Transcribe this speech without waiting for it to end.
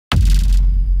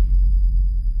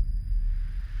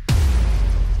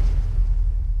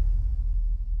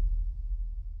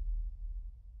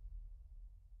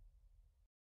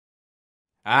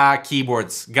Ah,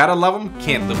 keyboards. Gotta love them,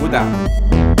 can't live without.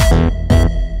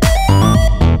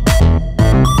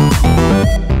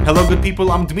 Hello good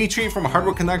people, I'm Dmitry from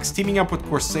Hardware Canucks, teaming up with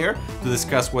Corsair to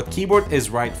discuss what keyboard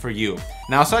is right for you.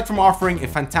 Now, aside from offering a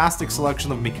fantastic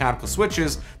selection of mechanical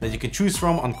switches that you can choose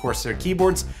from on Corsair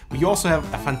keyboards, we also have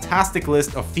a fantastic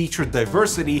list of feature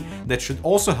diversity that should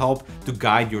also help to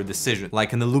guide your decision,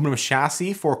 like an aluminum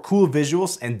chassis for cool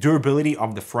visuals and durability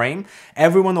of the frame.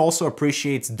 Everyone also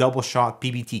appreciates double-shot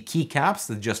PBT keycaps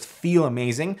that just feel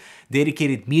amazing.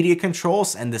 Dedicated media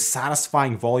controls and the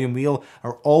satisfying volume wheel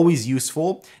are always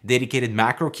useful. Dedicated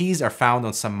macro keys are found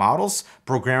on some models,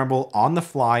 programmable on the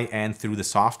fly and through the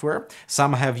software.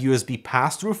 Some have USB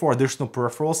pass-through for additional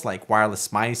peripherals like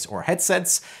wireless mice or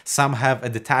headsets. Some have a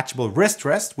detachable wrist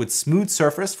rest with smooth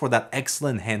surface for that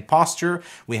excellent hand posture.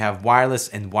 We have wireless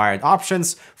and wired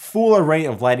options, full array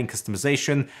of lighting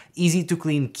customization, easy to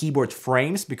clean keyboard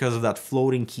frames because of that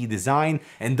floating key design,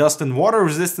 and dust and water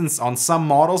resistance on some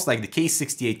models like the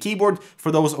K68 keyboard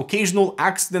for those occasional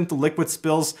accidental liquid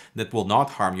spills that will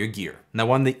not harm your gear. Now,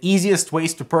 one of the easiest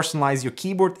ways to personalize your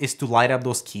keyboard is to light up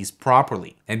those keys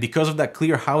properly. And because of that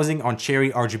clear housing on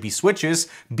Cherry RGB switches,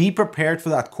 be prepared for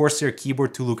that Corsair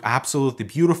keyboard to look absolutely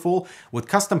beautiful with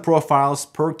custom profiles,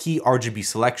 per key RGB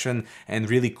selection, and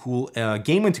really cool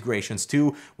game integrations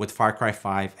too with Far Cry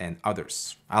 5 and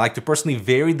others. I like to personally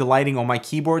vary the lighting on my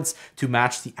keyboards to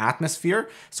match the atmosphere.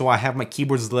 So I have my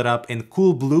keyboards lit up in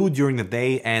cool blue during the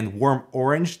day and warm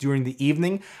orange during the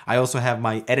evening. I also have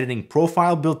my editing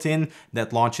profile built in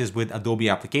that launches with Adobe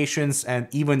applications and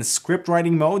even script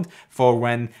writing mode for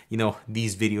when,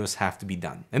 these videos have to be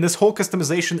done. And this whole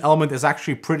customization element is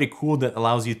actually pretty cool that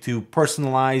allows you to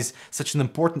personalize such an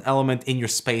important element in your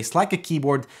space like a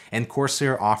keyboard, and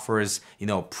Corsair offers,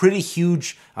 pretty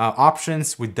huge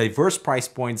options with diverse price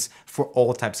points for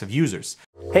all types of users.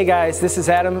 Hey guys, this is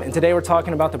Adam, and today we're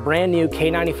talking about the brand new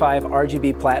K95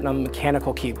 RGB Platinum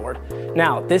mechanical keyboard.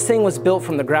 Now, this thing was built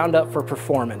from the ground up for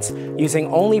performance, using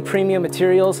only premium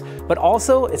materials, but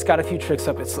also it's got a few tricks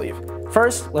up its sleeve.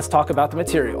 First, let's talk about the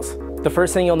materials. The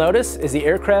first thing you'll notice is the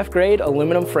aircraft grade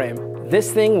aluminum frame.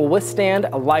 This thing will withstand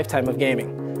a lifetime of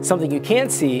gaming. Something you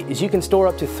can't see is you can store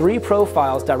up to 3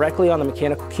 profiles directly on the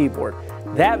mechanical keyboard.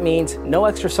 That means no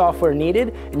extra software needed,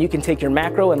 and you can take your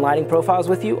macro and lighting profiles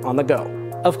with you on the go.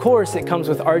 Of course, it comes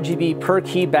with RGB per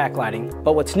key backlighting,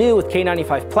 but what's new with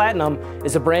K95 Platinum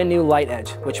is a brand new light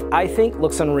edge, which I think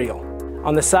looks unreal.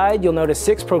 On the side, you'll notice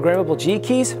 6 programmable G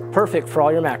keys, perfect for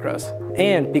all your macros.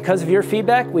 And because of your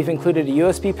feedback, we've included a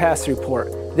USB pass-through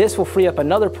port. This will free up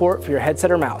another port for your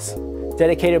headset or mouse.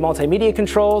 Dedicated multimedia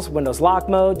controls, Windows lock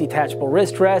mode, detachable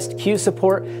wrist rest, cue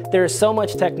support. There is so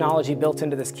much technology built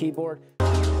into this keyboard.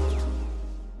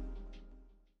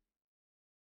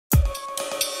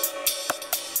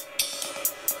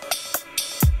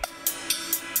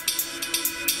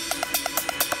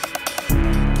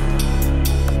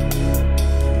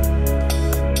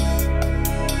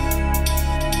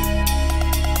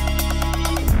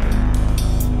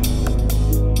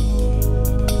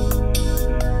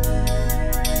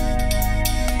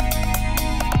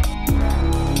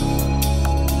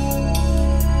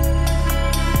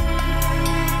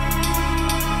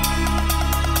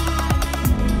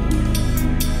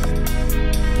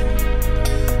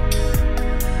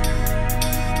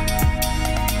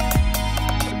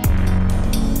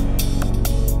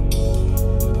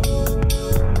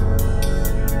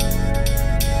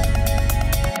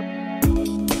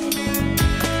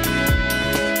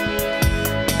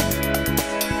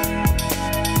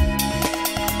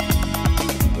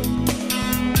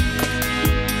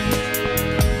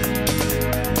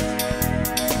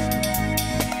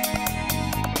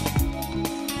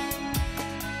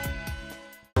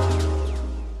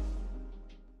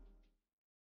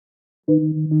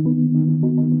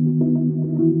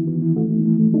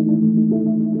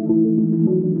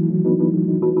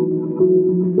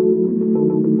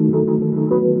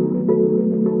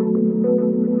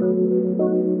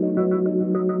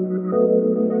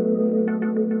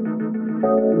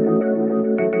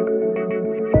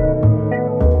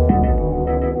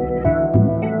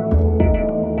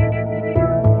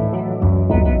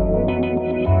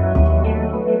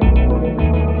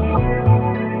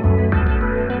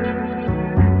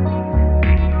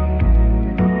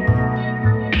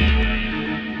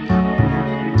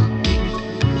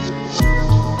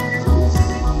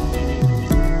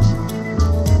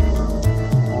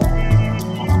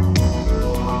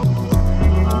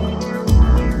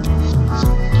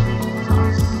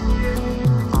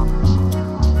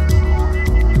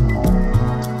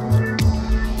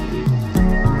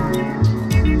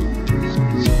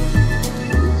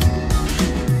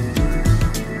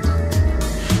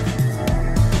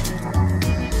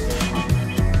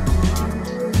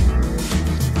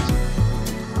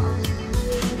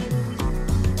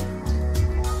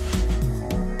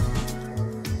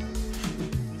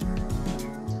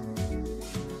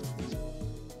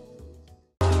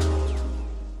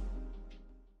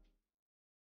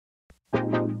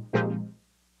 you.